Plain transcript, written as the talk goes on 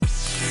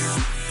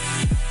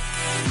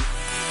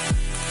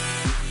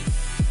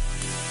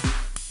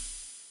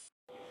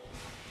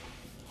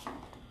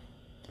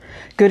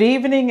Good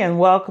evening and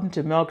welcome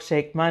to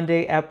Milkshake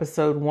Monday,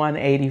 episode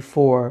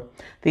 184,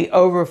 The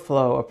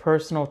Overflow, a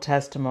personal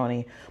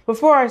testimony.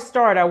 Before I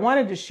start, I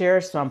wanted to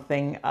share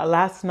something.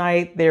 Last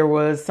night there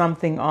was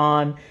something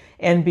on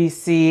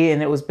NBC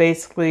and it was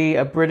basically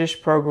a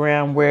British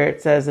program where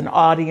it says an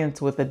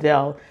audience with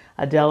Adele.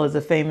 Adele is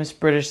a famous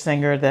British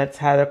singer that's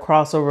had a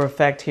crossover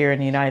effect here in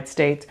the United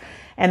States.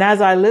 And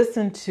as I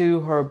listened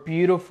to her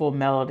beautiful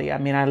melody,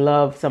 I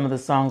love some of the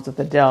songs with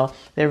Adele.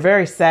 They're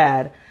very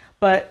sad,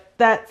 but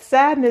that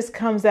sadness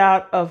comes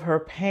out of her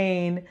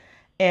pain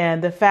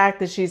and the fact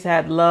that she's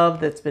had love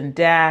that's been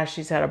dashed.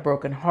 She's had a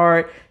broken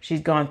heart.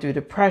 She's gone through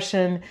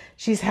depression.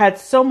 She's had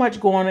so much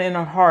going on in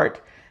her heart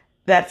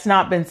that's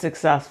not been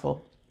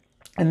successful.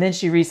 And then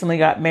she recently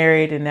got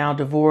married and now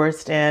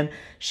divorced. And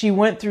she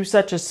went through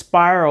such a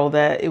spiral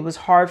that it was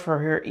hard for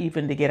her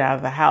even to get out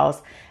of the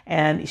house.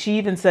 And she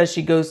even says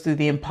she goes through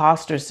the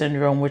imposter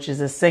syndrome, which is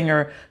a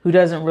singer who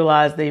doesn't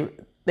realize they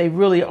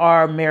really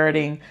are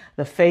meriting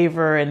the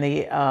favor and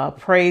the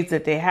praise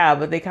that they have,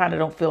 but they kind of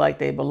don't feel like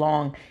they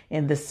belong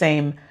in the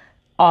same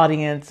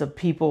audience of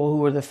people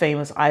who are the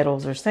famous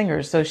idols or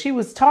singers. So she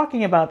was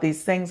talking about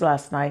these things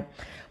last night.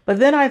 But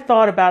then I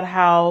thought about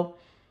how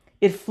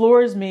it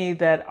floors me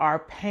that our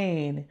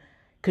pain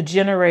could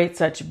generate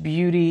such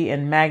beauty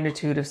and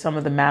magnitude of some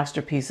of the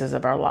masterpieces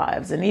of our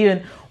lives. And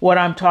even what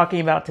I'm talking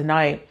about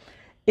tonight,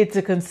 it's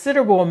a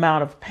considerable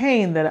amount of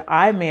pain that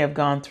I may have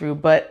gone through,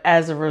 but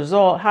as a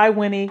result, hi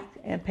Winnie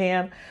and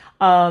Pam,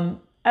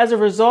 as a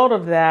result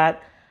of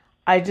that,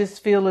 I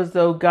just feel as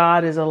though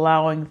God is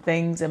allowing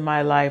things in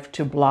my life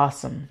to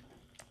blossom.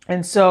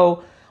 And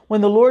so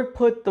when the Lord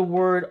put the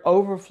word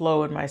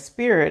overflow in my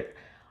spirit,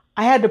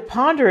 I had to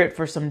ponder it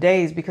for some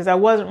days because I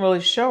wasn't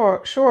really sure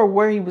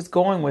where he was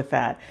going with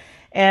that.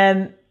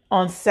 And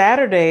on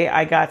Saturday,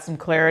 I got some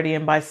clarity.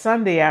 And by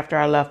Sunday, after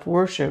I left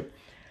worship,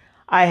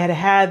 I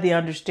had the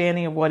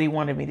understanding of what he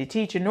wanted me to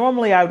teach. And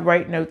normally I would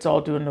write notes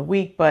all during the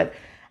week. But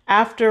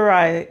after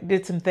I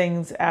did some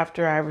things,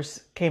 after I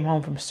came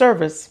home from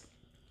service,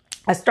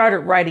 I started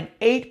writing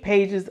 8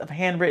 pages of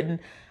handwritten,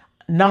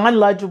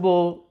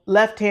 non-legible,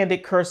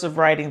 left-handed cursive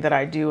writing that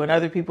I do. And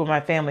other people in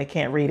my family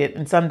can't read it.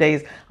 And some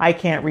days I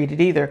can't read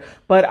it either.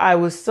 But I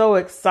was so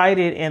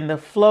excited, and the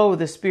flow of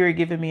the Spirit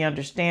giving me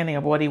understanding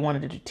of what he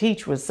wanted to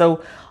teach was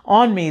so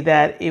on me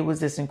that it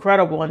was just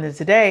incredible. And then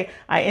today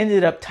I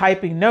ended up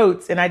typing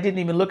notes, and I didn't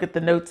even look at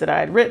the notes that I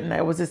had written.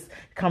 It was just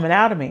coming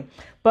out of me.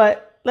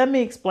 But let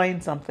me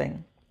explain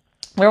something.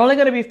 There are only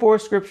going to be 4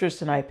 scriptures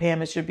tonight,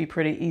 Pam. It should be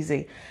pretty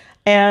easy.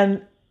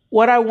 And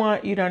what I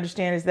want you to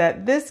understand is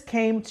that this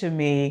came to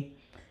me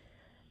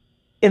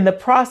in the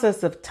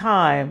process of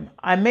time.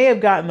 I may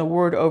have gotten the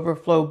word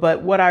overflow,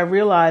 but what I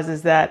realized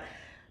is that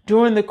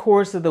during the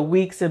course of the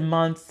weeks and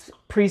months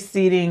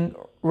preceding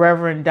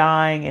Reverend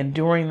dying and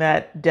during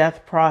that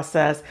death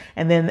process,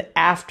 and then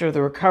after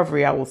the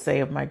recovery, I will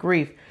say, of my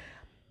grief,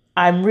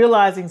 I'm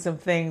realizing some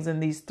things in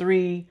these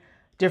 3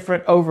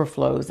 different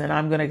overflows. And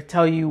I'm going to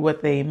tell you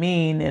what they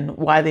mean and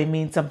why they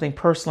mean something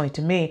personally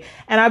to me.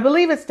 And I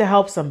believe it's to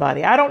help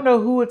somebody. I don't know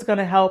who it's going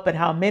to help and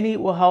how many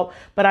it will help,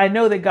 but I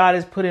know that God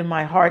has put in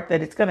my heart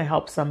that it's going to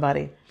help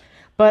somebody.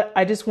 But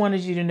I just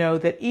wanted you to know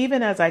that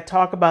even as I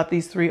talk about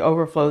these 3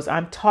 overflows,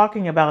 I'm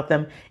talking about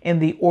them in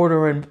the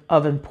order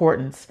of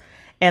importance.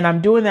 And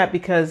I'm doing that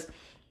because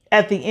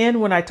at the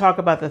end, when I talk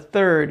about the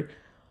 3rd,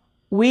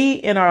 we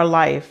in our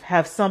life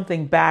have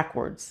something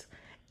backwards.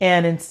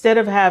 And instead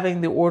of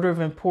having the order of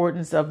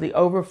importance of the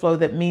overflow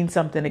that means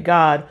something to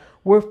God,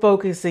 we're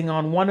focusing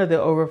on one of the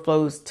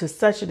overflows to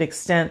such an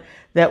extent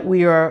that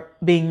we are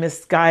being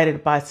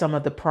misguided by some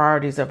of the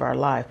priorities of our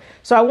life.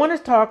 So I want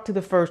to talk to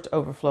the first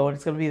overflow, and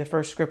it's going to be the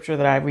first scripture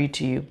that I read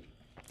to you.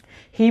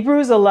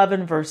 Hebrews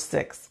 11, verse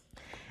 6.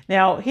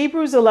 Now,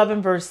 Hebrews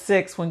 11, verse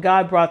 6, when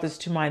God brought this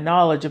to my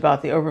knowledge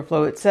about the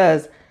overflow, it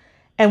says,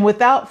 "And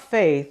without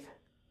faith,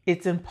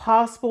 it's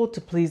impossible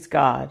to please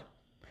God.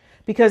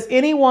 Because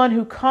anyone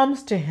who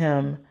comes to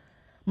him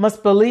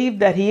must believe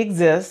that he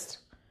exists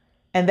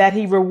and that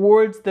he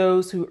rewards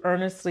those who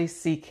earnestly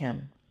seek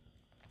him."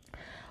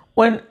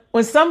 When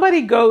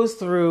somebody goes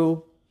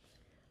through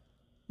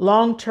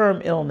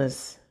long-term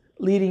illness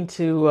leading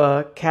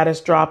to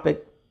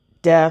catastrophic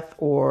death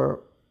or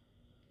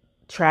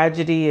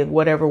tragedy in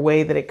whatever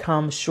way that it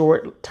comes,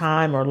 short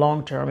time or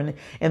long term. And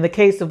in the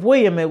case of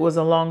William, it was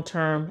a long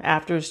term.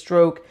 After a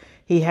stroke,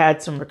 he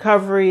had some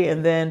recovery.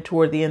 And then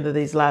toward the end of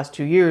these last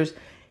 2 years,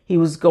 he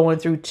was going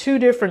through 2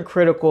 different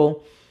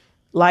critical,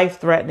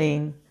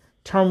 life-threatening,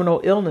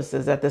 terminal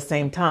illnesses at the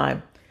same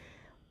time.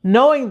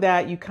 Knowing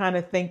that, you kind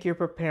of think you're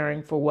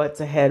preparing for what's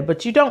ahead,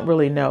 but you don't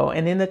really know.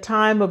 And in the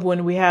time of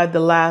when we had the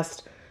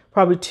last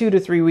probably 2 to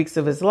 3 weeks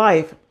of his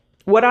life,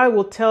 what I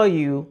will tell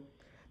you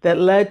that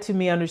led to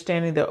me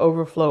understanding the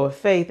overflow of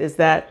faith is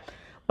that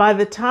by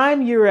the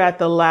time you're at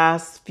the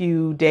last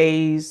few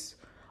days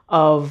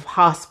of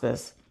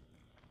hospice,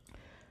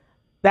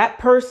 that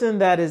person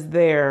that is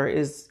there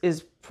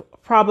is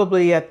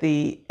probably at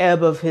the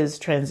ebb of his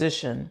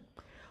transition.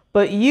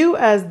 But you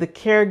as the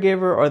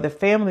caregiver or the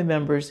family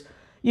members,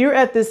 you're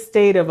at this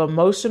state of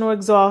emotional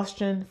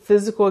exhaustion,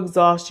 physical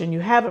exhaustion.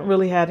 You haven't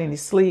really had any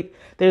sleep.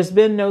 There's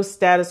been no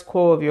status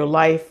quo of your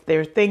life.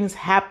 There are things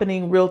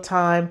happening real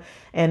time.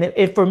 And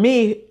for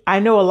me, I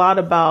know a lot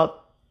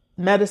about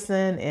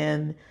medicine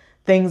and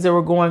things that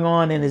were going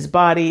on in his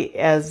body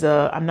as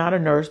I'm not a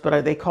nurse,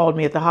 but they called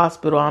me at the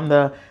hospital. I'm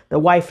the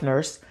wife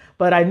nurse,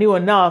 but I knew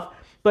enough.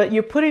 But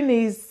you're put in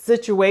these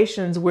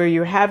situations where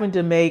you're having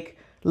to make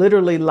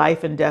literally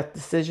life and death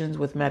decisions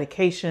with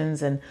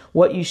medications and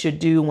what you should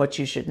do and what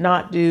you should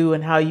not do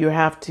and how you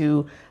have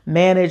to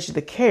manage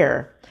the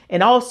care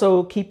and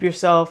also keep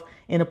yourself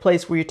in a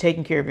place where you're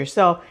taking care of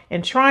yourself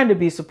and trying to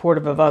be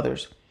supportive of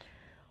others.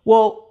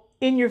 Well,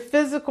 in your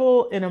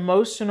physical and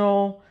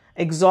emotional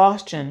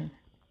exhaustion,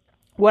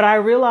 what I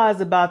realize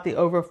about the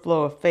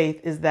overflow of faith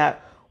is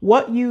that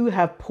what you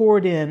have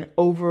poured in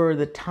over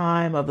the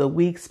time of the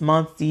weeks,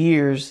 months,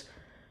 years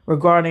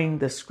regarding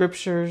the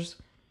scriptures,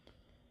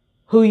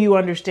 who you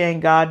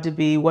understand God to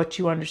be, what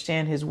you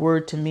understand his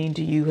word to mean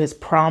to you, his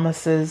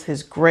promises,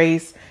 his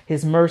grace,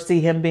 his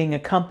mercy, him being a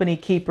company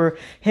keeper,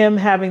 him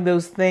having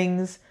those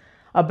things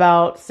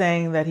about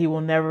saying that he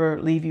will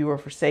never leave you or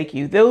forsake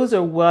you. Those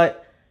are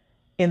what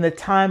in the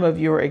time of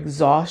your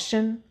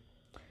exhaustion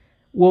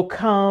will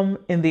come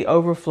in the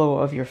overflow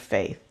of your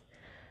faith,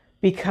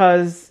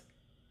 because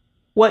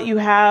what you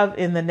have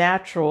in the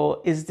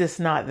natural is just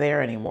not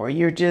there anymore.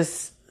 You're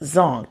just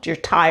zonked. You're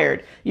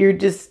tired. You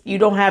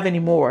don't have any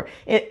more.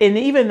 And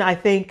even I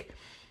think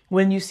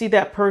when you see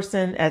that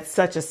person at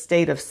such a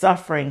state of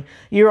suffering,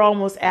 you're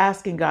almost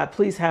asking God,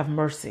 please have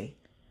mercy.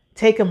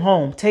 Take them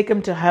home. Take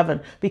them to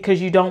heaven,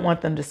 because you don't want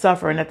them to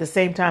suffer. And at the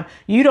same time,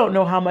 you don't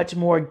know how much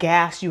more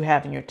gas you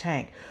have in your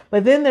tank.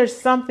 But then there's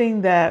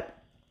something that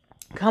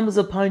comes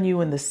upon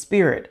you in the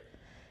spirit.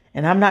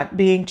 And I'm not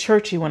being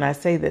churchy when I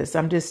say this.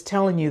 I'm just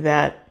telling you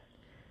that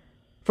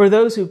for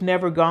those who've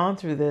never gone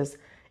through this,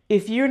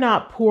 if you're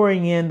not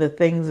pouring in the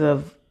things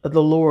of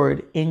the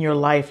Lord in your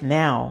life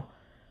now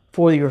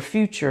for your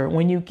future,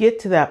 when you get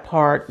to that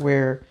part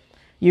where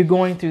you're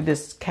going through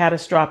this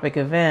catastrophic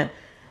event,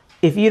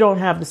 if you don't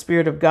have the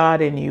Spirit of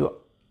God in you,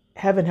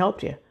 heaven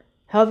help you.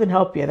 Heaven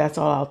help you. That's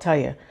all I'll tell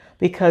you,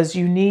 because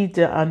you need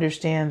to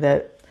understand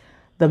that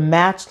the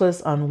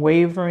matchless,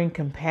 unwavering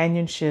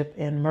companionship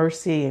and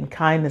mercy and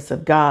kindness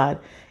of God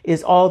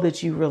is all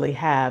that you really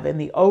have.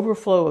 And the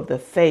overflow of the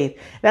faith.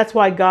 That's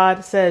why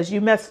God says you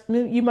must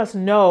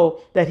know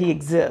that he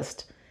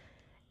exists.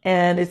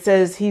 And it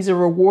says he's a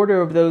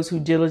rewarder of those who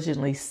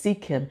diligently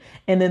seek him.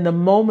 And in the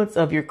moments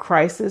of your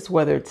crisis,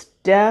 whether it's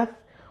death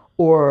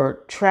or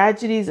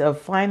tragedies of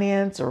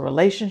finance or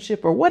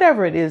relationship or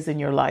whatever it is in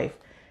your life,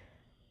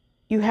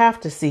 you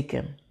have to seek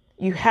him.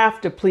 You have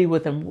to plead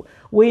with him.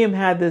 William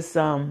had this,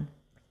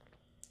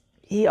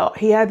 he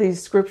had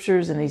these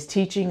scriptures and these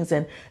teachings,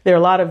 and there are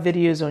a lot of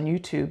videos on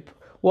YouTube.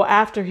 Well,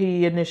 after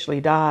he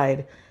initially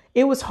died,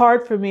 it was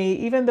hard for me,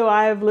 even though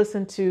I have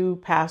listened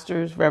to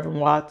pastors, Reverend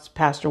Watts,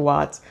 Pastor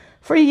Watts,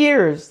 for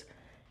years.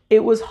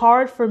 It was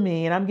hard for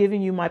me, and I'm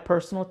giving you my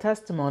personal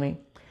testimony.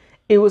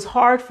 It was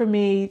hard for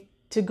me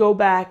to go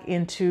back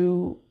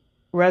into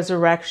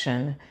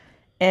resurrection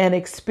and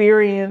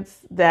experience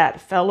that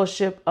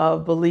fellowship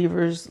of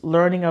believers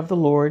learning of the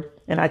Lord.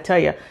 And I tell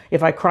you,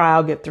 if I cry,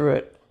 I'll get through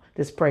it.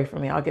 Just pray for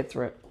me. I'll get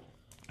through it.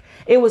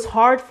 It was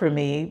hard for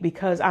me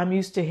because I'm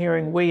used to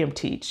hearing William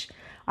teach.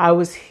 I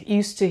was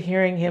used to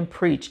hearing him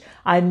preach.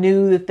 I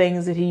knew the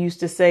things that he used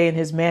to say in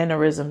his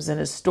mannerisms and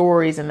his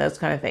stories and those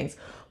kind of things.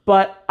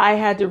 But I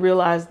had to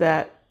realize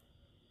that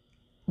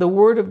the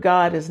word of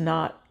God is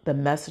not the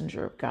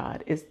messenger of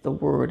God. It's the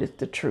word. It's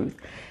the truth.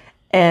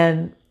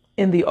 And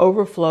in the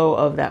overflow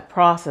of that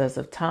process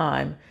of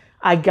time,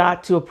 I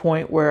got to a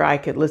point where I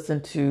could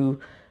listen to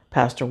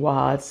Pastor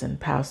Watts and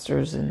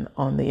pastors and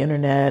on the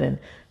internet and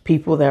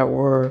people that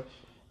were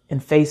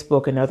in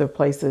Facebook and other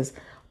places.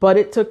 But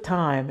it took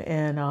time.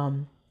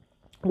 And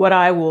what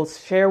I will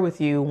share with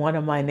you, one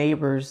of my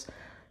neighbors,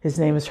 his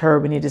name is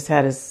Herb, and he just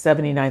had his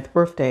 79th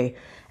birthday.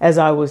 As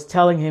I was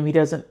telling him, he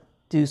doesn't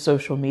do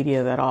social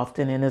media that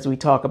often. And as we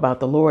talk about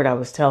the Lord, I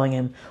was telling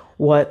him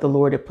what the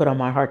Lord had put on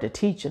my heart to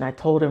teach. And I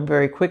told him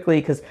very quickly,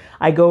 because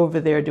I go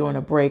over there during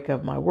a break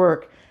of my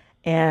work,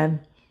 and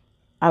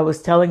I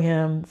was telling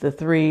him the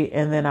three,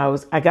 and then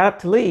I got up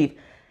to leave,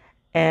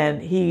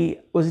 and he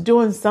was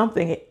doing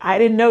something. I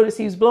didn't notice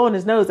he was blowing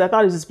his nose. I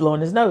thought he was just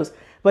blowing his nose,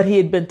 but he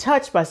had been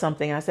touched by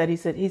something. He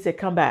said,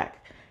 come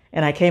back.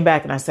 And I came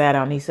back and I sat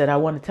down, and he said, I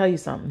want to tell you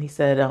something. He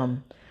said,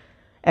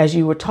 as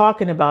you were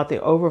talking about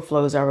the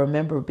overflows, I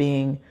remember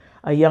being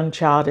a young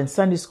child in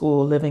Sunday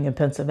school living in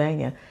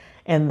Pennsylvania,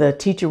 and the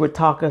teacher would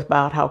talk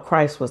about how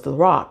Christ was the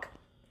rock.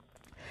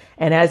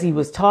 And as he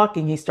was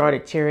talking, he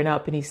started tearing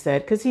up, and he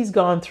said, because he's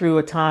gone through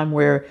a time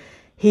where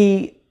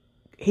he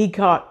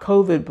caught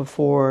COVID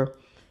before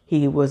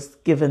he was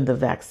given the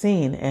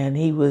vaccine, and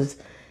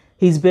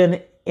he's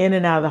been in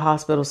and out of the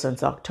hospital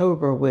since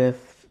October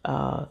with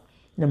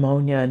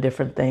pneumonia and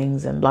different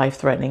things and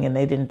life-threatening, and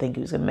they didn't think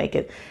he was going to make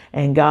it.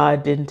 And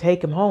God didn't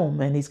take him home,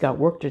 and he's got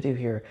work to do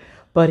here.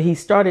 But he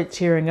started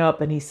tearing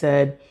up, and he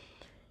said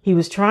he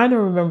was trying to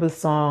remember the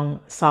song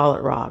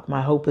Solid Rock.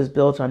 My hope is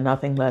built on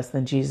nothing less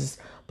than Jesus'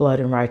 blood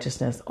and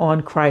righteousness.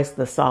 On Christ,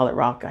 the solid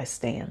rock I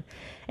stand.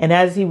 And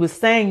as he was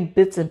saying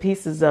bits and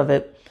pieces of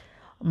it,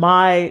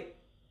 my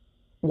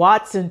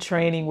Watson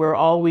training, where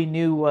all we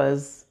knew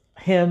was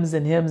hymns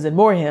and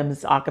more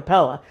hymns, a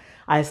cappella,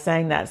 I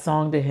sang that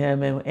song to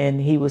him, and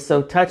he was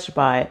so touched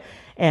by it.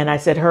 And I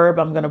said, Herb,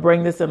 I'm going to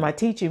bring this in my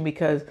teaching,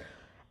 because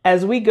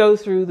as we go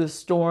through the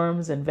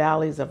storms and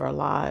valleys of our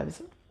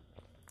lives,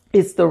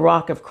 it's the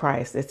rock of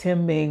Christ. It's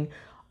him being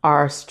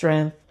our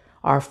strength,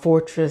 our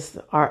fortress,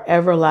 our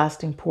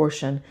everlasting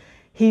portion.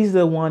 He's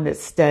the one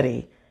that's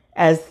steady.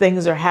 As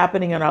things are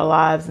happening in our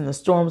lives and the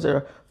storms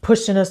are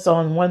pushing us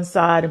on one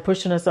side and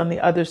pushing us on the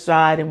other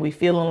side, and we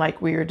feeling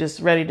like we are just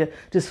ready to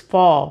just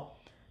fall,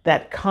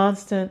 that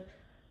constant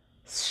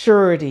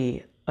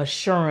surety,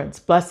 assurance,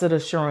 blessed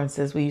assurance,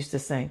 as we used to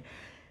sing,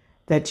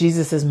 that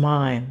Jesus is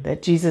mine,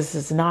 that Jesus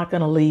is not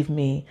going to leave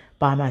me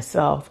by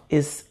myself,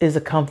 is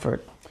a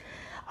comfort.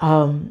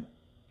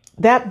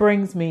 That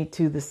brings me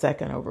to the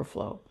second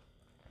overflow,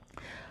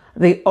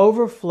 the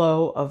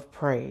overflow of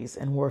praise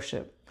and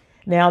worship.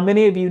 Now,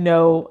 many of you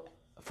know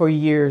for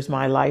years,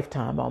 my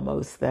lifetime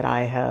almost, that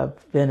I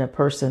have been a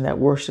person that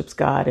worships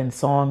God in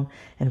song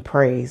and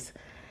praise.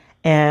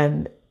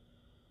 And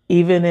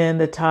even in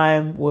the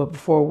time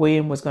before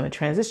William was going to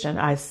transition,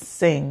 I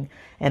sing,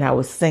 and I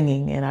was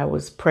singing, and I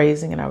was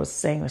praising, and I was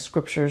saying the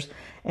scriptures.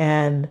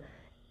 And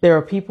there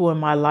are people in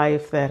my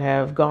life that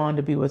have gone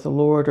to be with the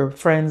Lord, or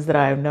friends that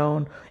I have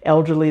known,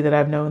 elderly that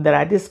I've known, that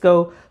I just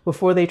go,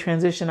 before they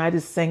transition, I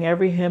just sing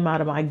every hymn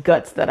out of my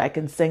guts that I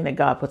can sing, that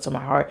God puts on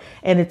my heart.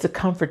 And it's a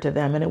comfort to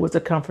them. And it was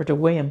a comfort to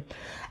William.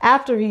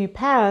 After he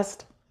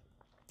passed,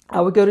 I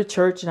would go to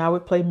church and I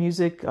would play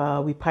music.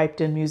 We piped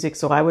in music.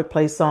 So I would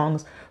play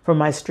songs from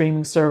my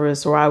streaming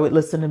service, or I would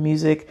listen to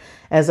music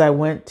as I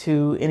went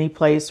to any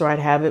place, or I'd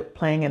have it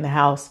playing in the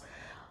house.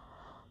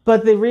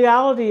 But the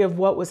reality of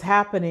what was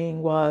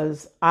happening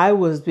was I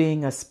was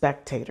being a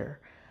spectator.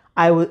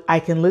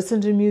 I can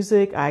listen to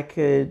music. I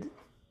could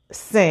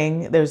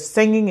sing. There's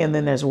singing and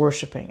then there's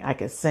worshiping. I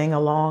could sing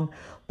along.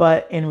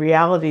 But in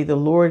reality, the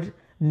Lord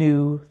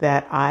knew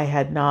that I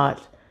had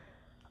not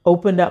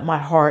opened up my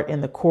heart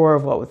in the core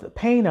of what was the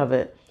pain of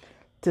it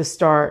to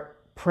start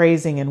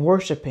praising and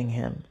worshiping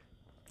him.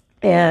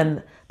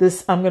 And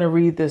this, I'm going to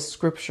read this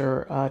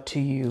scripture to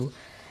you.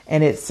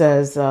 And it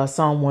says,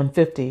 Psalm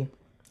 150.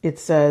 It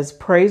says,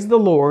 praise the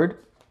Lord,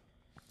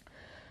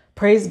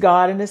 praise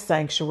God in his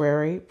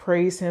sanctuary,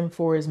 praise him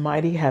for his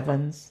mighty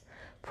heavens,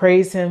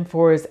 praise him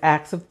for his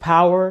acts of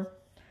power,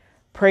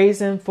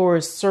 praise him for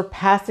his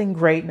surpassing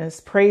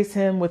greatness, praise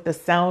him with the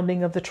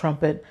sounding of the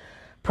trumpet,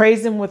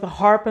 praise him with a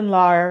harp and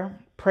lyre,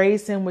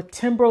 praise him with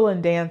timbrel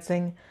and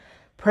dancing,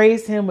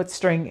 praise him with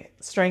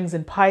strings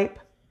and pipe,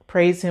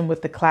 praise him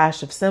with the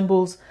clash of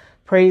cymbals,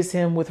 praise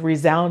him with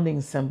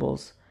resounding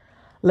cymbals.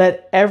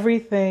 Let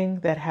everything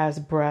that has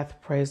breath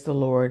praise the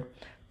Lord.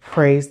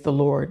 Praise the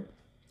Lord.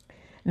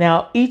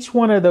 Now, each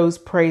one of those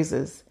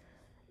praises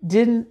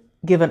didn't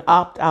give an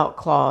opt-out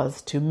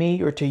clause to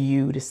me or to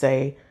you to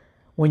say,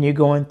 when you're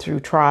going through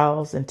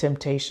trials and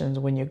temptations,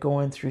 when you're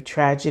going through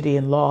tragedy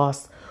and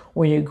loss,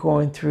 when you're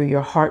going through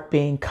your heart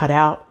being cut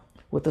out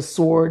with a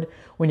sword,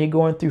 when you're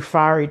going through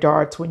fiery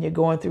darts, when you're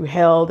going through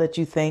hell, that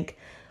you think,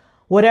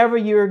 whatever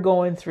you're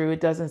going through,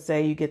 it doesn't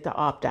say you get to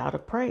opt out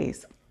of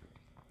praise.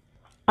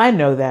 I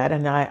know that,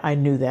 and I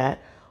knew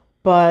that.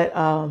 But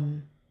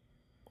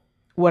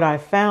what I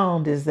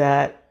found is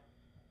that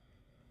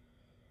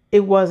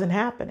it wasn't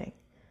happening.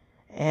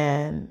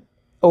 And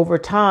over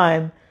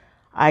time,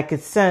 I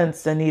could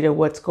sense, Anita,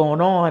 what's going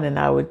on, and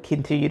I would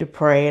continue to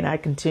pray, and I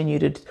continue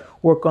to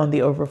work on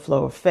the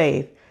overflow of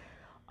faith.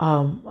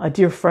 A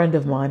dear friend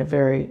of mine, a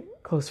very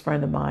close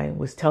friend of mine,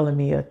 was telling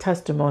me a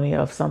testimony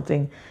of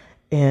something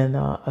in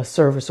a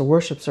service, a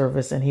worship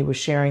service, and he was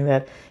sharing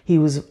that he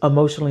was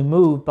emotionally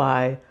moved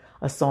by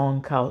a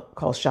song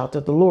called Shout to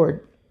the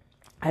Lord.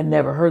 I'd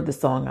never heard the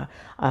song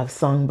I've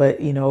sung,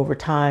 but, over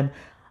time,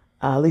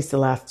 at least the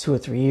last 2 or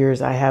 3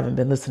 years, I haven't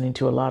been listening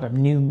to a lot of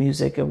new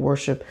music and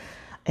worship.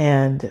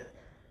 And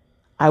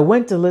I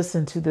went to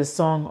listen to this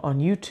song on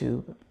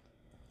YouTube,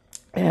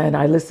 and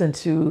I listened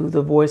to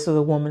the voice of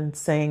the woman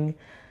sing.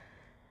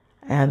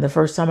 And the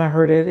first time I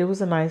heard it, it was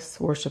a nice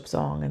worship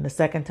song. And the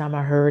second time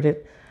I heard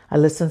it, I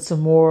listened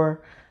some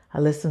more. I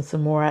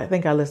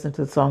think I listened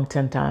to the song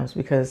 10 times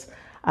because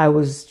I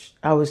was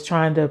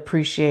trying to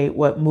appreciate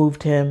what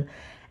moved him.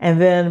 And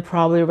then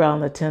probably around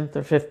the 10th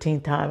or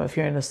 15th time of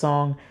hearing the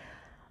song,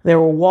 there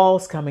were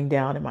walls coming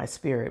down in my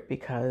spirit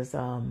because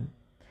I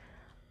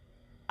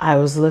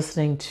was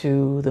listening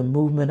to the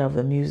movement of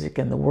the music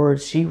and the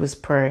words she was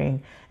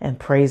praying and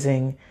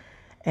praising.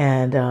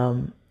 And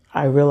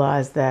I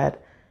realized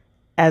that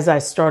as I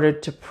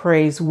started to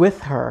praise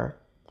with her,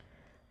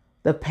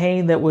 the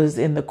pain that was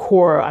in the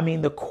core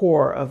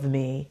of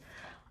me,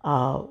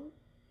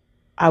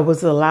 I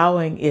was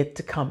allowing it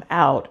to come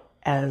out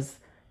as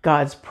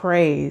God's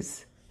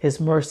praise, his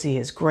mercy,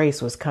 his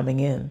grace was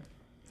coming in.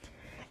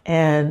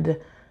 And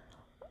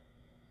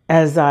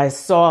as I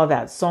saw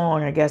that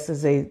song, I guess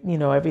as they,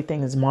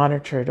 everything is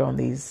monitored on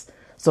these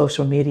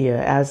social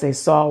media, as they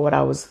saw what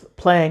I was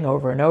playing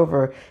over and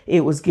over,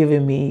 it was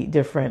giving me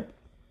different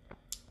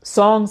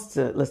songs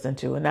to listen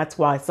to. And that's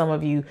why some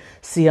of you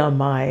see on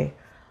my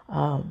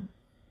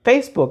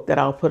Facebook that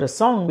I'll put a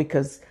song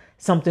because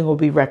something will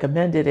be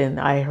recommended. And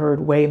I heard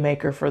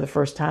Waymaker for the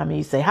first time. And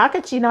you say, how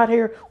could she not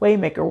hear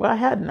Waymaker? Well, I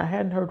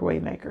hadn't heard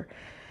Waymaker.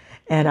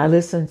 And I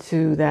listened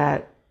to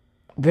that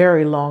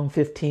very long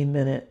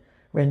 15-minute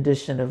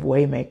rendition of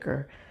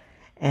Waymaker.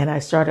 And I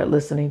started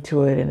listening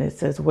to it, and it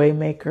says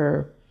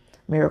Waymaker,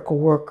 Miracle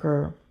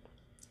Worker,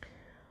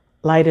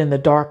 Light in the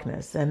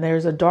Darkness. And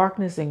there's a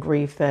darkness and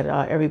grief that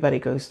everybody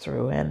goes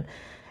through.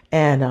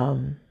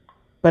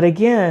 But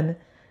again,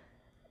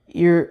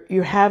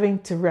 you're having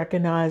to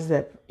recognize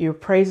that you're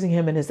praising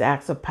him in his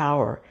acts of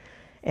power,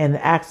 and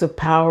the acts of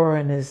power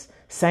and his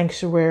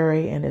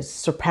sanctuary and his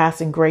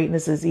surpassing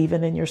greatness is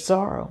even in your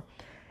sorrow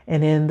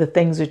and in the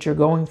things that you're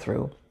going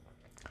through.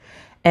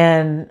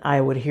 And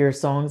I would hear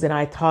songs, and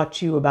I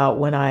taught you about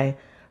when I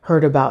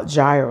heard about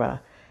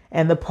Jireh.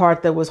 And the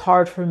part that was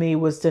hard for me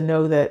was to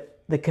know that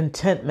the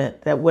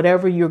contentment, that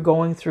whatever you're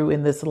going through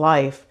in this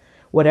life,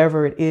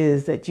 whatever it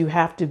is, that you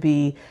have to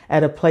be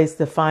at a place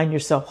to find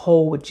yourself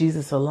whole with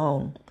Jesus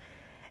alone.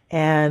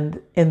 And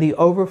in the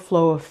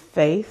overflow of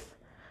faith,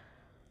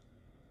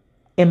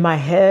 in my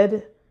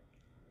head,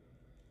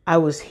 I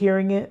was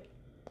hearing it.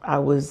 I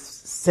was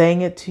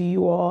saying it to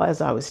you all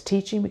as I was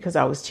teaching, because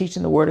I was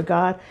teaching the word of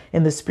God,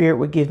 and the Spirit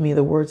would give me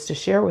the words to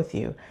share with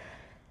you.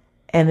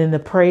 And in the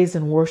praise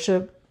and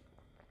worship,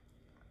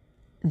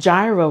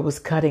 Jireh was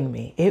cutting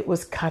me. It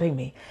was cutting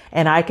me.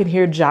 And I can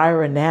hear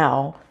Jireh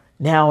now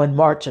in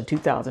March of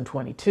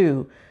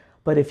 2022.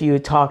 But if you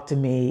had talked to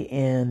me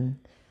in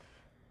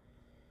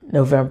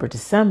November,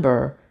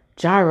 December,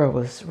 Jireh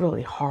was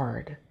really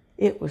hard.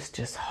 It was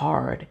just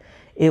hard.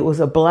 It was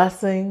a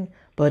blessing,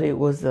 but it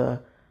was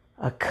a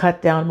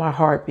cut down my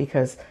heart,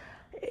 because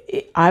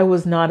I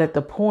was not at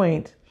the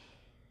point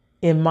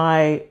in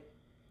my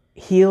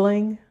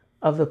healing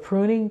of the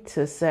pruning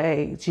to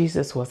say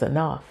Jesus was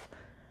enough.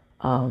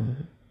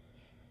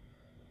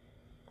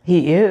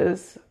 He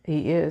is.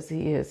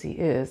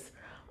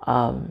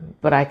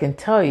 But I can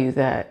tell you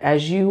that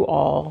as you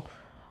all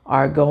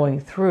are going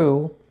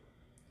through,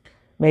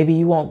 maybe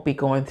you won't be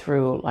going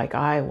through like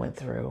I went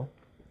through,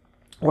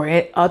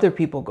 or other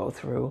people go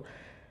through.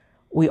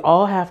 We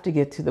all have to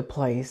get to the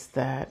place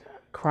that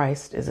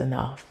Christ is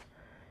enough.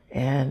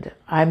 And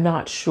I'm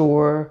not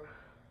sure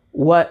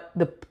what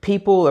the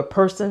people or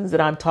persons that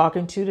I'm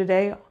talking to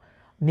today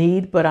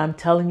need, but I'm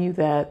telling you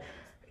that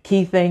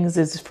key things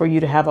is for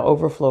you to have an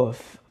overflow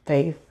of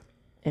faith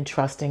and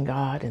trusting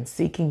God and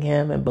seeking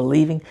him and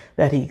believing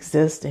that he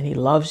exists and he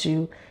loves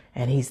you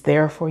and he's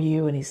there for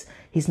you and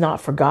he's not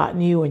forgotten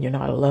you and you're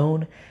not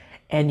alone.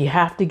 And you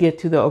have to get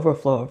to the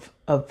overflow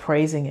of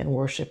praising and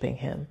worshiping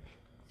him.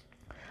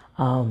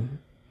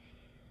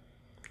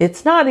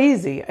 It's not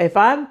easy. If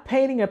I'm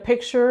painting a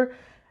picture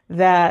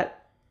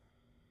that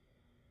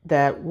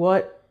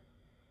what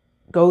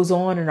goes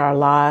on in our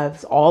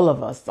lives, all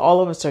of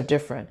us are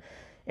different.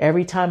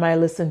 Every time I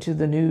listen to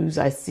the news,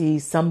 I see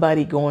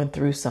somebody going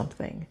through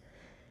something.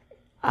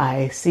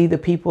 I see the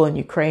people in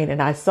Ukraine,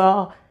 and I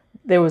saw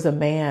there was a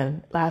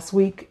man last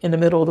week in the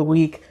middle of the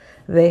week.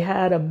 They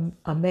had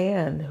a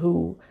man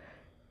who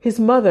his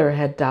mother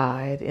had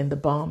died in the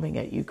bombing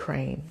at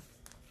Ukraine.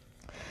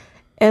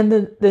 And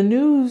the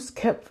news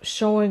kept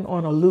showing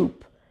on a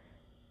loop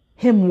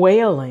him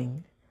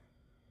wailing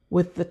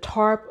with the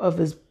tarp of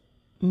his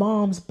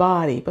mom's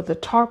body, but the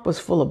tarp was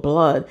full of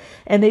blood.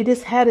 And they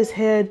just had his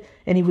head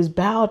and he was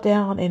bowed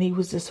down and he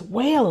was just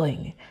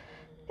wailing.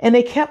 And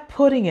they kept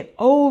putting it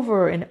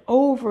over and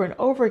over and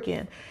over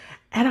again.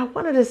 And I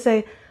wanted to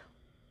say,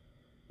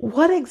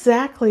 what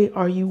exactly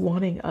are you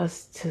wanting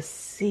us to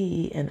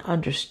see and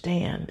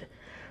understand?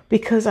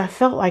 Because I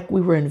felt like we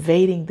were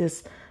invading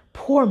this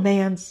poor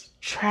man's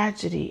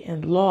tragedy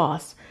and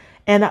loss.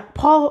 And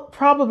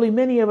probably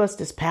many of us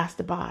just passed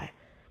it by.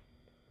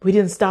 We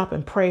didn't stop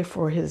and pray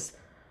for his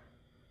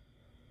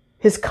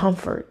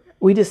comfort.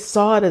 We just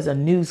saw it as a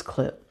news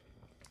clip.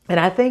 And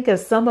I think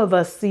as some of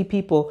us see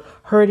people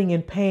hurting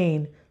in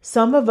pain,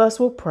 some of us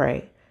will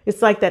pray.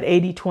 It's like that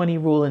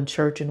 80-20 rule in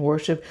church and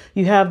worship.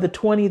 You have the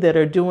 20 that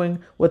are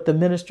doing what the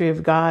ministry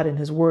of God and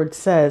his word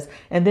says.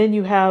 And then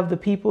you have the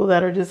people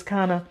that are just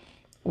kind of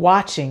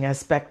watching as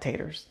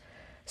spectators.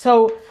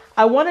 So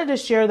I wanted to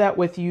share that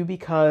with you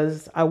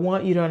because I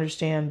want you to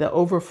understand the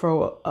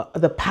overflow,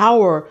 the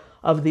power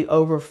of the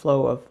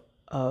overflow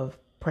of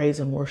praise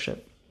and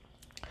worship.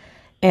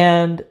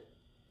 And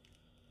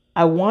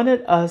I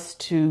wanted us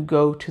to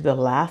go to the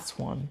last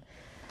one.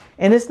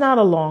 And it's not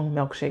a long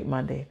Milkshake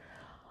Monday.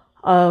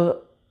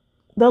 The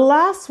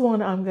last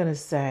one, I'm going to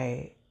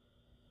say,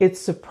 it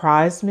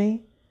surprised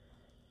me.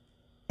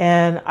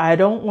 And I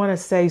don't want to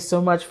say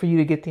so much for you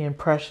to get the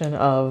impression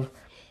of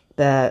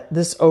that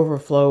this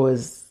overflow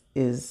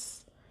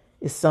is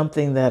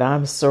something that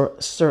I'm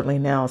certainly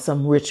now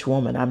some rich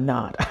woman. I'm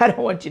not. I don't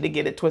want you to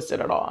get it twisted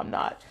at all. I'm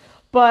not.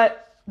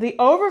 But the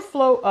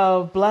overflow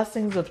of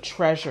blessings of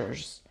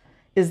treasures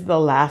is the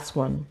last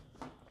one.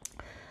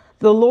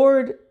 The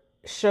Lord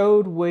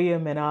showed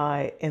William and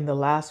I in the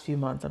last few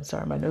months. I'm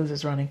sorry, my nose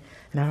is running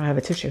and I don't have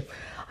a tissue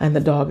and the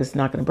dog is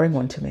not going to bring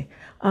one to me.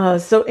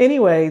 So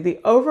anyway, the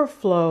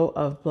overflow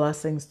of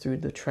blessings through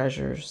the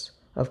treasures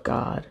of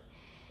God.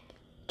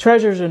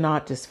 Treasures are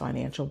not just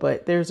financial,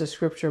 but there's a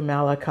scripture,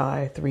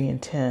 Malachi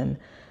 3:10,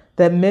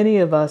 that many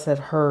of us have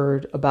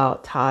heard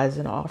about tithes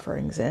and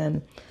offerings.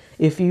 And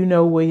if you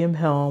know William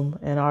Helm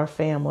and our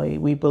family,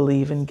 we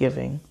believe in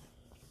giving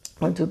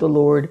unto the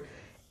Lord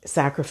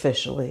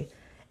sacrificially.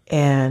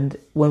 And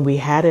when we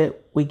had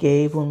it, we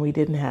gave. When we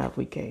didn't have,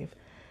 we gave.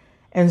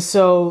 And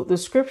so the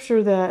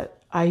scripture that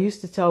I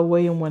used to tell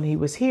William when he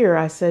was here,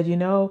 I said,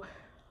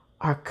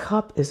 our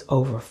cup is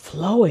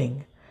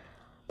overflowing,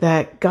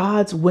 that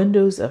God's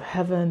windows of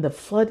heaven, the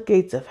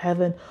floodgates of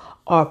heaven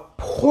are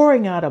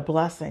pouring out a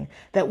blessing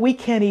that we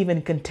can't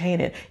even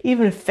contain it.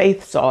 Even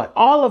Faith saw it.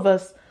 All of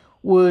us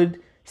would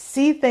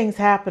see things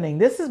happening.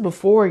 This is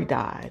before he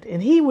died.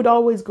 And he would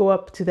always go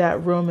up to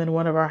that room in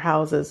one of our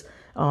houses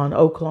on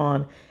Oak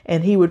Lawn,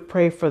 and he would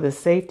pray for the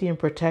safety and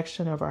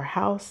protection of our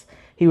house.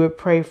 He would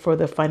pray for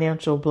the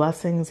financial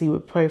blessings. He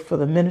would pray for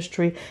the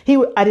ministry.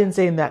 I didn't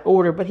say in that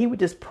order, but he would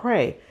just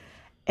pray.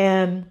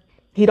 And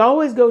he'd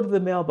always go to the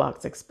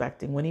mailbox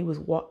expecting when he was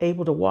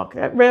able to walk.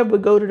 That Rev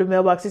would go to the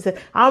mailbox. He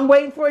said, I'm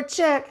waiting for a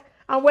check.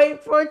 I'm waiting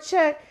for a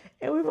check.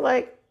 And we were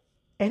like,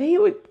 and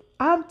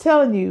I'm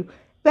telling you,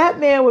 that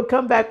man would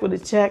come back with a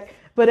check.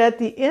 But at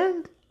the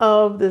end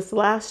of this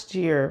last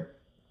year,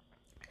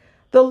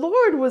 the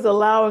Lord was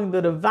allowing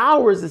the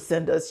devourers to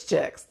send us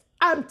checks.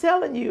 I'm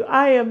telling you,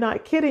 I am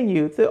not kidding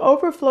you. The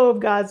overflow of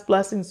God's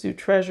blessings through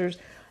treasures.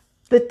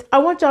 I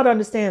want y'all to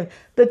understand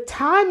the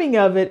timing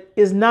of it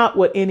is not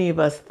what any of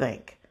us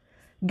think.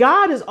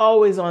 God is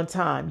always on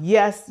time.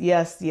 Yes,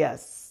 yes,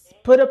 yes.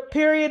 Put a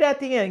period at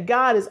the end.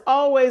 God is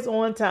always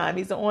on time.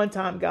 He's an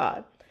on-time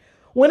God.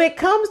 When it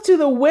comes to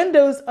the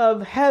windows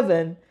of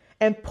heaven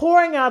and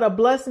pouring out a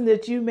blessing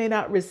that you may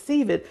not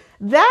receive it,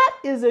 that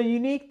is a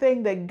unique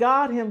thing that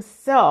God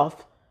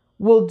himself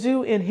will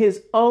do in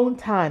his own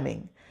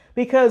timing.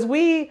 Because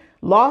we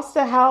lost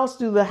a house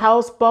through the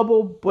house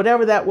bubble,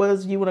 whatever that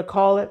was you want to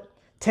call it,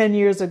 10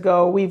 years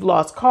ago. We've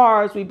lost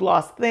cars. We've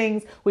lost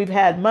things. We've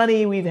had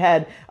money. We've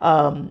had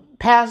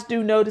past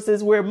due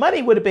notices where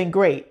money would have been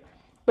great.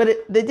 But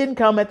it didn't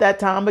come at that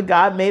time. But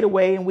God made a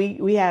way and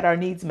we had our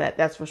needs met.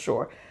 That's for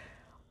sure.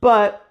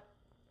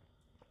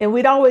 And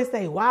we'd always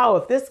say, wow,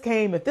 if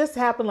this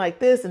happened like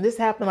this and this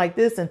happened like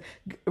this, and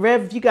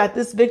Rev, if you got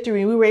this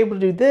victory and we were able to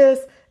do this,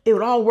 it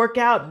would all work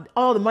out and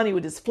all the money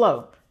would just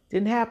flow.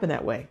 Didn't happen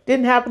that way.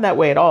 Didn't happen that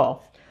way at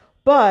all.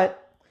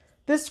 But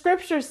this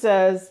scripture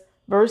says,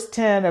 verse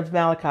 10 of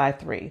Malachi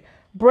 3,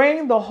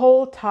 bring the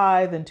whole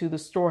tithe into the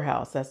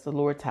storehouse, that's the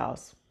Lord's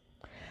house,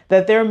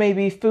 that there may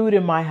be food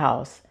in my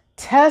house.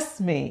 Test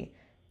me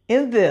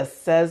in this,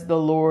 says the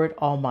Lord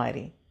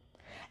Almighty,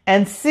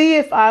 and see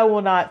if I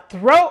will not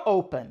throw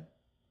open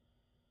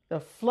the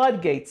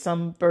floodgates,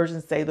 some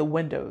versions say the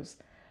windows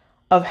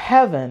of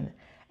heaven,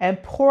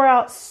 and pour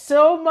out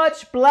so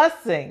much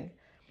blessing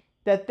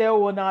that there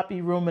will not be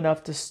room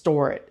enough to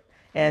store it.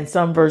 And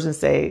some versions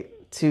say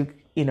to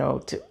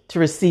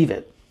receive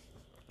it.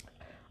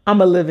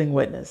 I'm a living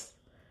witness.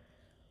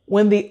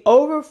 When the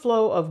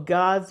overflow of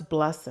God's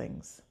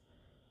blessings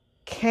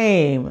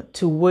came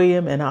to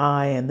William and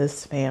I and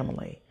this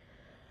family,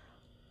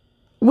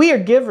 we are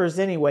givers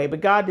anyway, but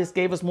God just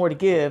gave us more to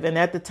give. And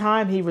at the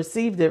time he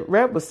received it,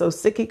 Reb was so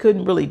sick he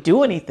couldn't really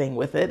do anything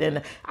with it.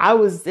 And I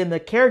was in the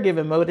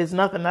caregiving mode. There's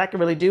nothing I could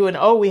really do.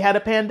 And we had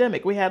a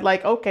pandemic. We had a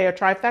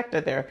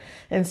trifecta there.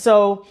 And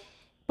so,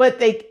 but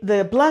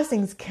the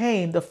blessings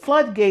came, the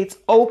floodgates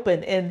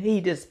opened, and he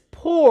just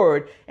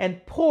poured, and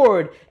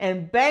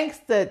banks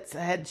that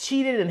had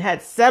cheated and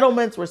had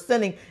settlements were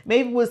sending,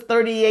 maybe it was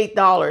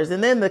 $38.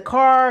 And then the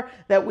car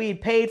that we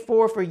paid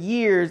for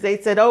years,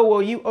 they said, oh,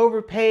 well, you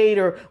overpaid,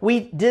 or we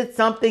did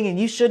something and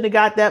you shouldn't have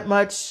got that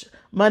much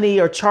money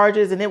or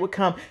charges, and it would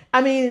come.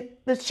 I mean,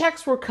 the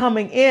checks were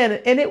coming in,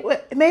 and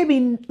it may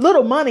be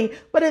little money,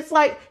 but it's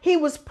like he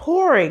was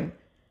pouring.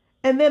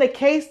 And then a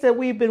case that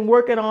we've been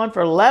working on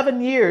for 11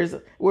 years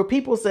where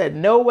people said,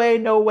 no way,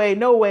 no way,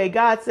 no way.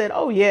 God said,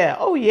 oh yeah,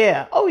 oh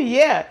yeah, oh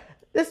yeah.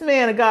 This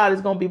man of God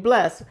is going to be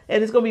blessed,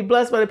 and it's going to be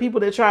blessed by the people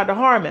that tried to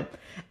harm him.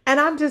 And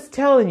I'm just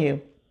telling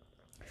you,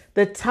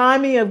 the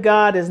timing of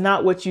God is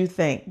not what you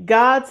think.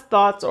 God's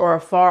thoughts are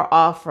far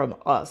off from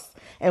us.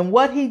 And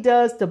what he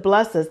does to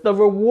bless us, the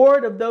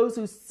reward of those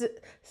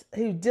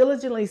who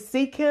diligently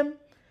seek him,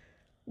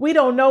 we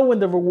don't know when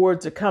the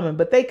rewards are coming,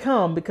 but they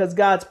come because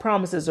God's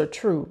promises are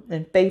true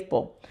and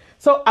faithful.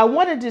 So I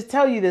wanted to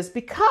tell you this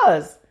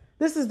because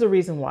this is the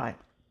reason why.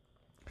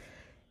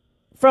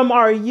 From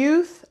our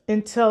youth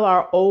until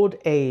our old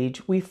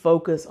age, we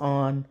focus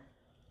on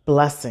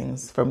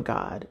blessings from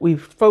God. We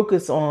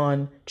focus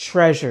on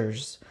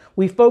treasures.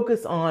 We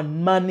focus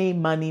on money,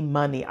 money,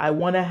 money. I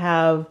want to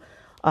have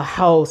a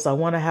house. I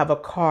want to have a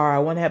car. I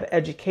want to have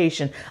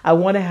education. I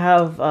want to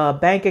have a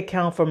bank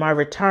account for my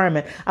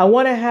retirement. I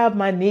want to have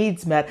my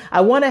needs met.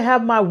 I want to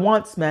have my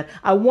wants met.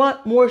 I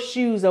want more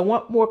shoes. I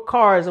want more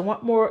cars. I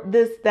want more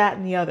this, that,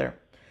 and the other.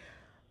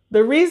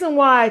 The reason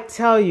why I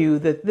tell you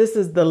that this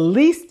is the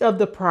least of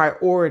the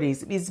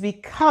priorities is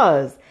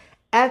because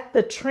at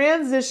the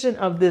transition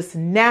of this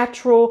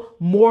natural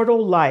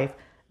mortal life,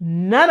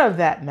 none of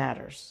that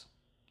matters.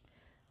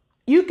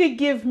 You could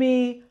give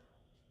me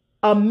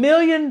 $1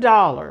 million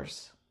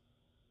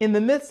in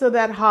the midst of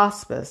that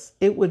hospice.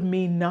 It would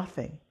mean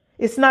nothing.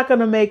 It's not going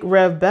to make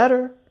Rev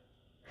better.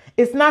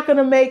 It's not going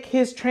to make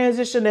his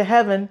transition to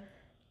heaven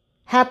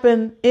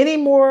happen any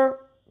more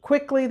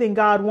quickly than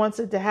God wants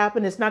it to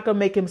happen. It's not going to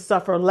make him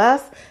suffer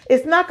less.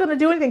 It's not going to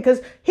do anything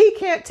because he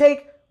can't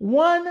take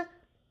one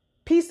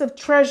piece of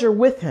treasure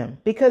with him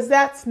because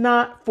that's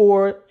not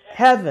for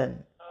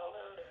heaven.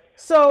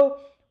 So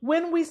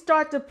when we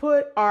start to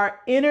put our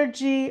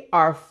energy,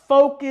 our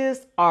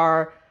focus,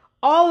 all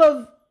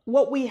of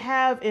what we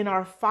have in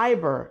our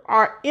fiber,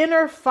 our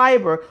inner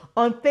fiber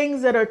on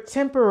things that are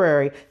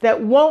temporary,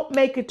 that won't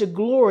make it to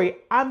glory,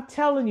 I'm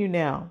telling you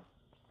now,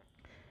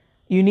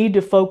 you need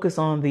to focus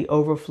on the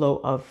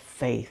overflow of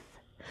faith.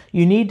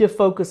 You need to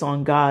focus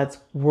on God's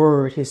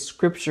word, his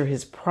scripture,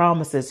 his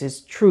promises,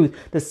 his truth,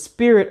 the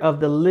spirit of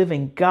the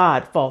living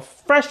God fall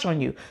fresh on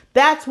you.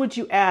 That's what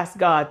you ask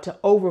God to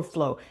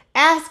overflow.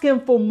 Ask him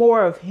for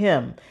more of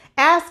him.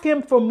 Ask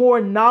him for more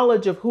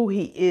knowledge of who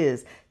he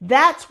is.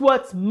 That's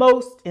what's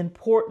most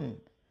important.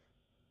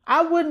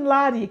 I wouldn't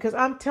lie to you because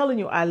I'm telling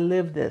you, I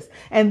live this.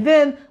 And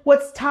then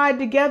what's tied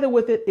together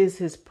with it is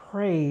his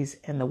praise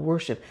and the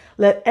worship.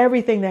 Let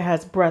everything that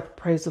has breath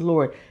praise the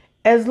Lord.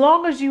 As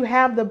long as you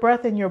have the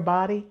breath in your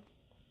body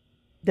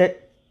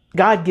that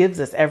God gives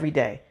us every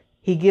day,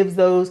 he gives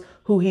those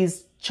who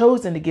he's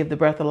chosen to give the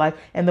breath of life.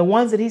 And the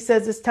ones that he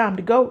says it's time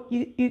to go,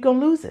 you're going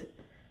to lose it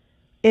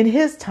in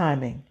his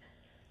timing.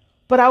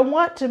 But I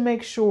want to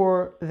make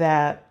sure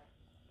that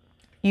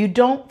you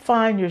don't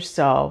find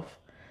yourself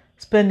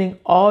spending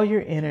all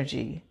your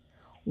energy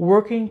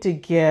working to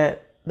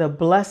get the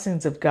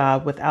blessings of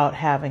God without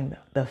having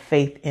the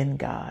faith in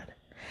God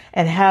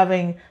and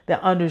having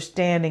the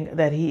understanding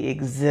that he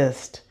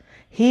exists.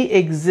 He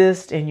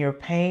exists in your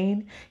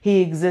pain.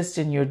 He exists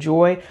in your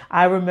joy.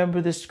 I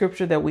remember the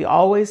scripture that we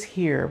always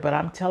hear, but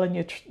I'm telling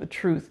you the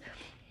truth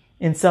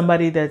in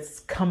somebody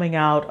that's coming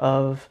out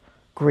of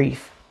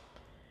grief.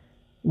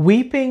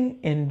 Weeping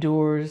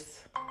endures,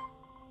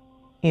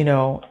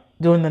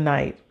 during the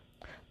night,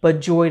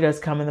 but joy does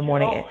come in the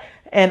morning.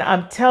 And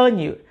I'm telling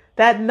you,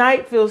 that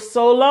night feels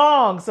so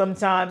long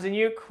sometimes and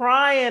you're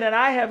crying. And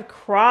I have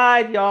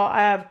cried, y'all.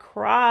 I have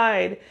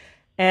cried.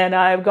 And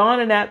I've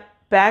gone in that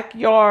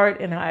backyard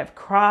and I've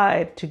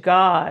cried to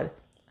God.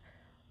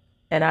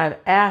 And I've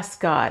asked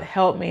God,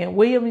 help me. And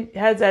William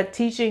has that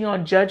teaching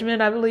on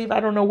judgment, I believe. I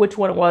don't know which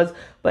one it was.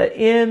 But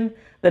in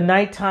the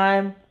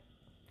nighttime,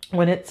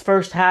 when it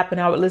first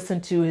happened, I would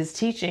listen to his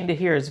teaching to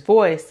hear his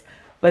voice.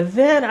 But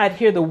then I'd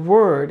hear the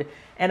word.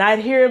 And I'd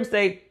hear him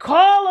say,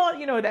 call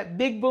on, that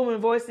big booming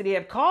voice that he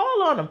had,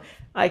 call on him.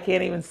 I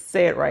can't even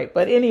say it right.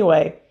 But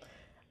anyway,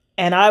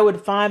 and I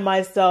would find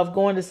myself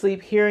going to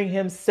sleep, hearing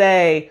him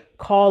say,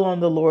 call on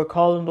the Lord,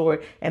 call on the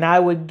Lord. And I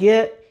would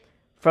get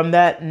from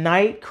that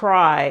night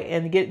cry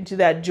and get into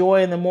that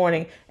joy in the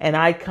morning. And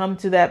I come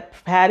to that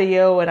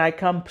patio and I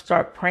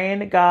start praying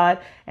to God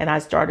and I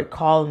started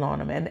calling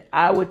on him. And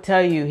I would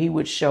tell you, he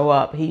would show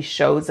up. He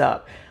shows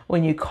up.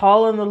 When you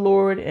call on the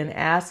Lord and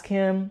ask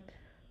him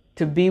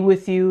to be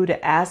with you,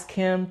 to ask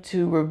him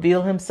to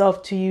reveal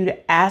himself to you,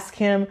 to ask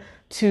him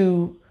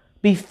to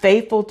be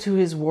faithful to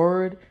his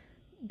word,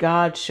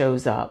 God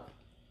shows up.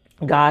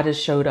 God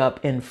has showed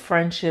up in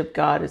friendship.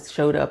 God has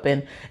showed up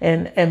in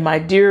my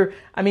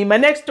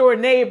next door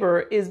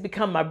neighbor is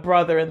become my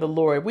brother in the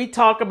Lord. We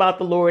talk about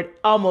the Lord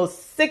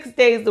almost 6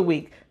 days a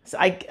week.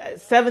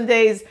 7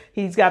 days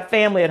he's got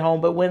family at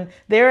home, but when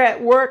they're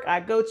at work, I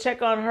go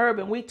check on Herb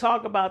and we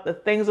talk about the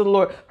things of the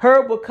Lord.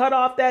 Herb will cut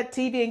off that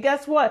TV, and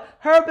guess what?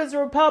 Herb is a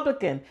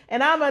Republican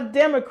and I'm a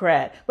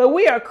Democrat, but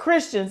we are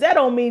Christians. That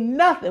don't mean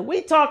nothing.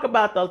 We talk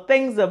about the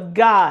things of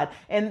God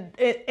and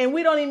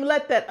we don't even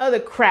let that other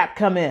crap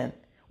come in.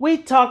 We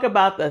talk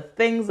about the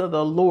things of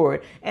the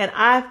Lord. And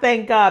I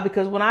thank God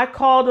because when I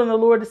called on the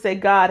Lord to say,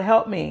 God,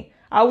 help me,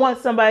 I want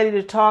somebody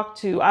to talk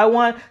to. I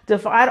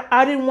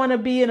didn't want to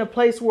be in a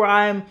place where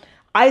I'm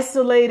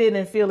isolated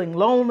and feeling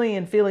lonely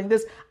and feeling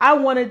this. I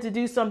wanted to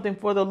do something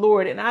for the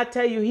Lord. And I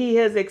tell you, he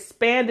has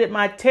expanded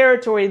my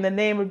territory in the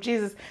name of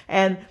Jesus.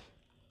 And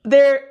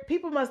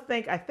people must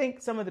think, I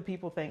think some of the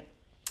people think,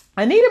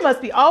 Anita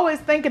must be always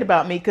thinking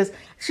about me because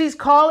she's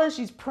calling,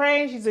 she's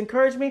praying, she's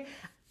encouraged me.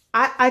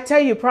 I tell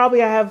you,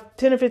 probably I have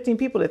 10 or 15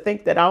 people that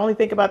think that I only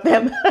think about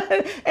them.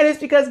 And it's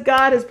because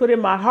God has put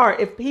in my heart.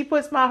 If he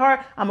puts my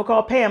heart, I'm going to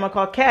call Pam, I'm going to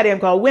call Caddy, I'm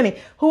going to call Winnie.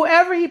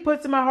 Whoever he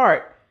puts in my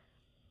heart,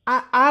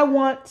 I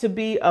want to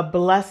be a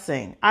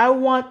blessing. I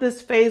want this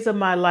phase of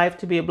my life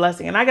to be a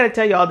blessing. And I got to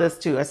tell you all this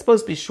too. It's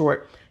supposed to be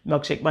short,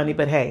 Milkshake Monday,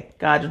 but hey,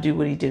 God will do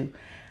what he do.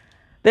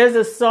 There's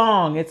a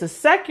song. It's a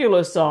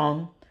secular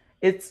song.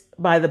 It's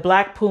by the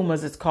Black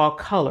Pumas. It's called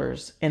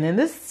Colors. And in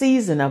this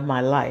season of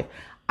my life,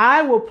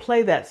 I will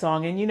play that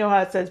song. And you know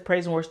how it says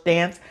praise and worship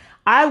dance?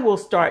 I will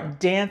start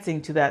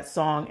dancing to that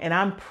song. And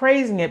I'm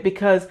praising it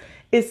because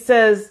it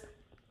says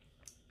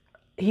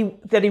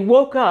that he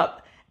woke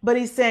up, but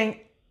he's saying,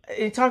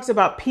 it talks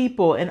about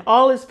people and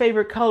all his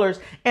favorite colors.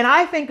 And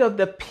I think of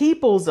the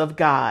peoples of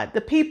God,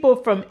 the people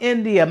from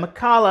India,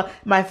 Makala,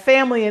 my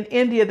family in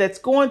India that's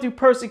going through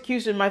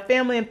persecution, my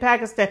family in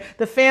Pakistan,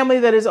 the family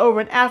that is over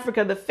in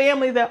Africa, the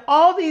family that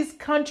all these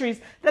countries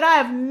that I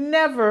have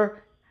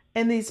never,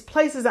 in these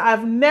places I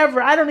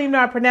don't even know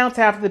how to pronounce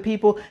half of the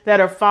people that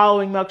are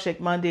following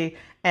Milkshake Monday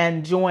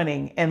and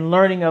joining and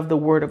learning of the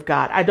Word of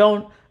God. I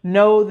don't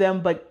know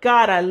them, but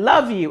God, I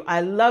love you.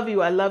 I love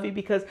you. I love you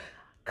because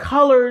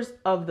colors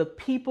of the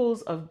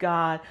peoples of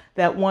God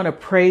that want to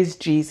praise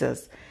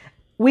Jesus.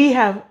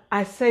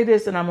 I say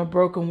this and I'm a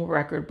broken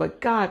record, but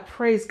God,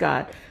 praise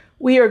God.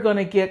 We are going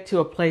to get to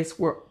a place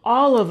where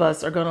all of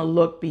us are going to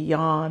look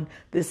beyond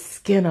the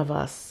skin of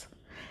us.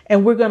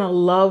 And we're going to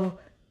love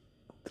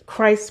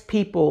Christ's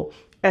people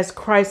as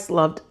Christ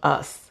loved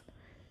us.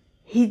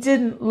 He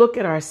didn't look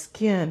at our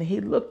skin.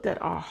 He looked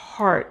at our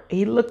heart.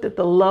 He looked at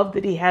the love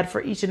that he had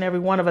for each and every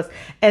one of us.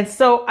 And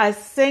so I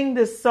sing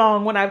this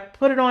song when I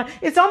put it on.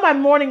 It's on my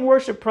morning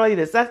worship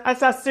playlist. That's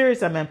how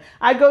serious I am.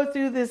 I go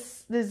through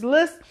this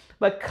list,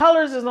 but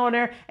Colors is on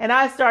there and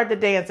I start to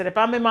dance. And if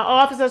I'm in my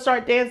office, I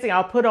start dancing.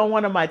 I'll put on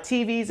one of my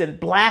TVs and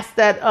blast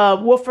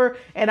that woofer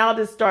and I'll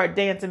just start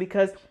dancing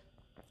because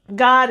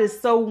God is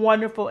so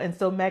wonderful and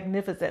so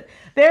magnificent.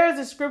 There is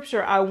a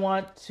scripture I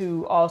want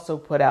to also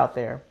put out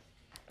there.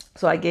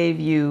 So I gave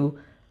you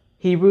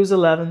Hebrews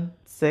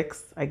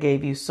 11:6. I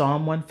gave you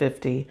Psalm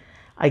 150.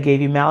 I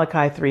gave you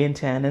Malachi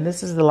 3:10. And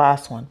this is the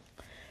last one.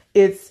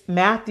 It's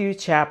Matthew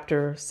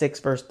chapter 6,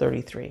 verse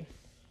 33.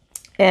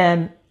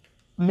 And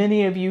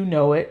many of you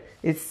know it.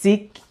 It's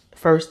seek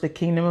first the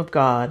kingdom of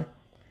God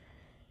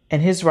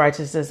and his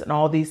righteousness, and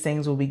all these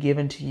things will be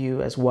given to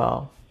you as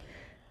well,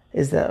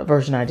 is the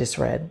version I just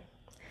read.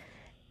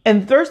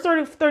 And verse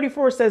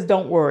 34 says,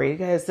 don't worry.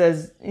 It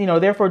says,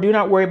 therefore do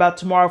not worry about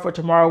tomorrow, for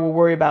tomorrow will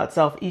worry about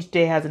itself. Each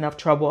day has enough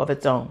trouble of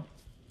its own.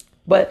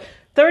 But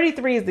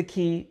 33 is the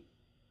key.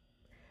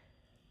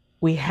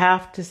 We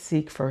have to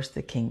seek first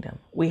the kingdom.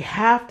 We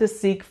have to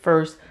seek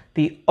first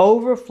the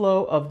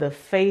overflow of the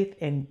faith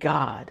in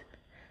God.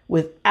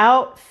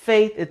 Without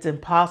faith, it's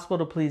impossible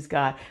to please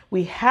God.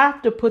 We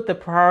have to put the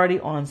priority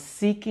on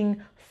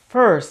seeking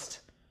first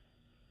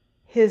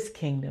his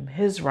kingdom,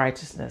 his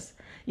righteousness.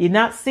 You're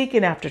not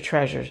seeking after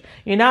treasures.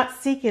 You're not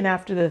seeking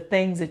after the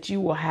things that you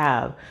will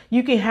have.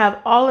 You can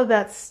have all of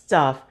that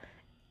stuff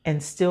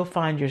and still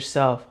find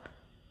yourself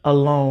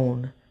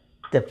alone,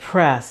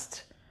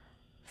 depressed,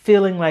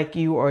 feeling like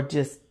you are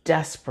just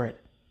desperate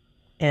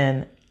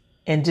and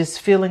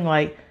just feeling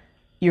like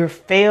you're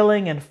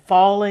failing and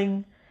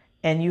falling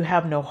and you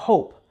have no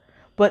hope.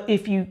 But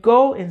if you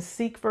go and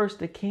seek first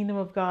the kingdom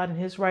of God and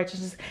his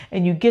righteousness,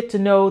 and you get to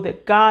know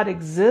that God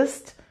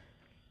exists,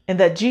 and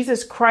that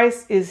Jesus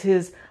Christ is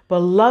his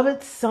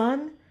beloved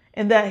son,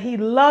 and that he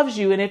loves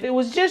you. And if it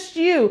was just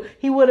you,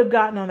 he would have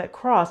gotten on that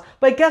cross.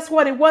 But guess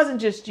what? It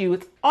wasn't just you.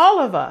 It's all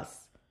of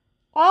us.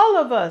 All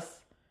of us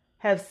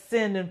have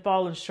sinned and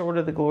fallen short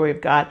of the glory of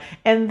God.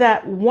 And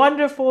that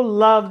wonderful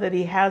love that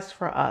he has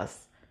for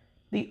us,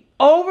 the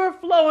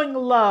overflowing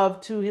love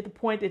to the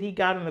point that he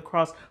got on the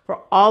cross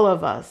for all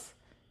of us,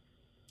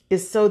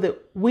 is so that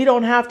we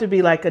don't have to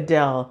be like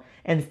Adele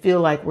and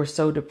feel like we're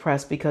so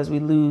depressed because we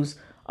lose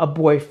a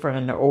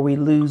boyfriend or we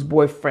lose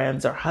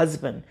boyfriends or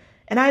husband.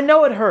 And I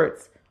know it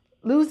hurts.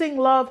 Losing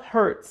love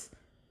hurts.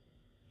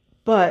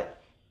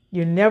 But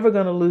you're never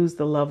going to lose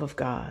the love of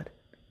God.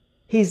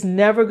 He's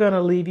never going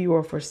to leave you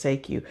or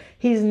forsake you.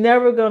 He's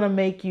never going to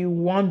make you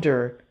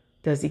wonder,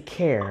 does he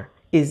care?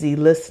 Is he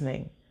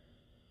listening?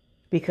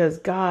 Because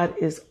God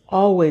is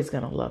always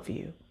going to love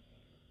you.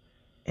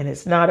 And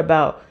it's not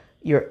about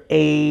your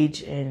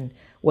age and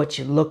what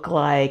you look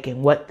like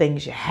and what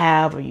things you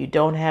have or you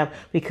don't have,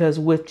 because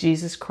with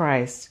Jesus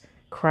Christ,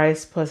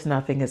 Christ plus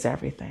nothing is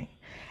everything.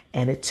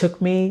 And it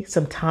took me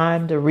some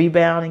time to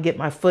rebound and get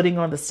my footing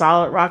on the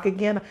solid rock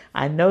again.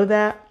 I know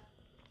that.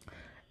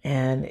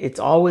 And it's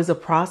always a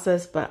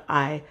process, but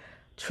I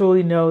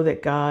truly know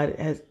that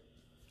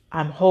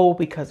I'm whole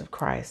because of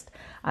Christ.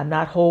 I'm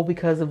not whole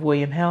because of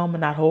William Helm.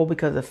 I'm not whole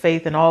because of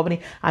Faith in Albany.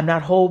 I'm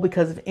not whole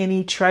because of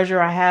any treasure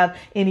I have,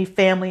 any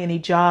family, any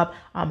job.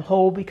 I'm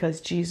whole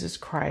because Jesus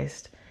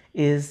Christ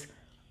is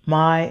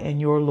my and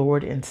your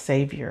Lord and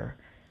Savior.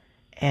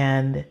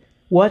 And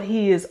what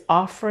he is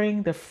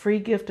offering, the free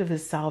gift of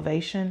his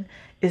salvation,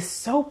 is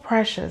so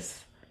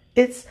precious.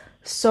 It's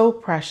so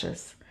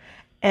precious.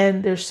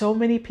 And there's so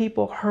many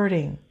people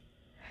hurting.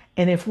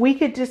 And if we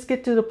could just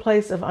get to the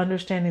place of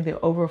understanding the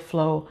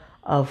overflow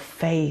of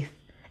faith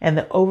and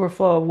the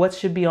overflow of what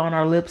should be on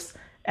our lips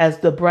as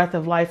the breath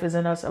of life is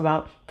in us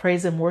about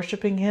praise and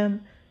worshiping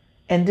him,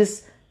 and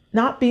just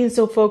not being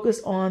so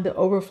focused on the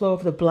overflow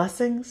of the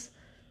blessings,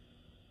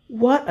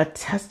 what a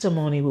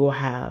testimony we will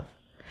have.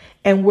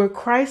 And where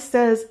Christ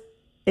says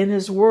in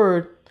his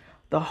word,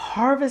 the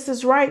harvest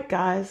is ripe,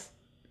 guys.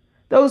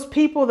 Those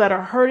people that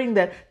are hurting,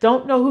 that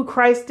don't know who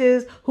Christ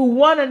is, who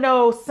want to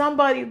know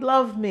somebody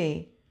love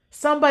me,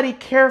 somebody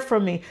care for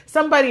me,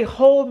 somebody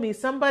hold me,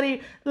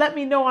 somebody let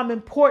me know I'm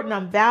important,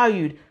 I'm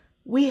valued.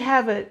 We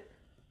have it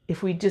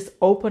if we just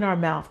open our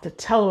mouth to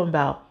tell them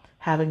about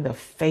having the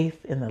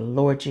faith in the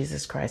Lord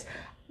Jesus Christ,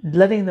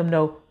 letting them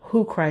know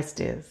who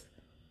Christ is.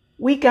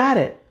 We got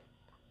it.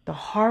 The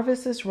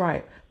harvest is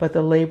ripe, but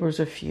the laborers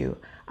are few.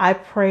 I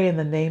pray in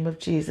the name of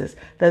Jesus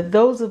that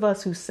those of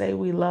us who say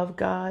we love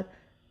God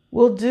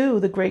will do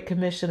the Great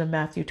Commission of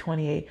Matthew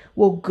 28.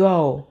 Will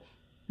go,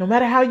 no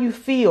matter how you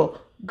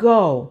feel,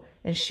 go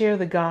and share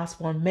the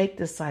gospel and make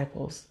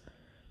disciples,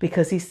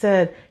 because he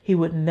said he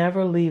would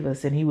never leave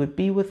us and he would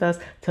be with us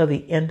till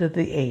the end of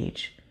the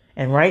age.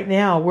 And right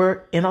now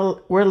we're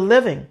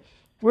living,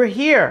 we're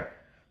here.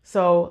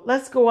 So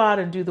let's go out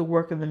and do the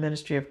work of the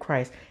ministry of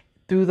Christ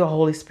through the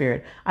Holy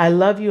Spirit. I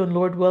love you, and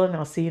Lord willing,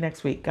 I'll see you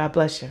next week. God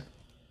bless you.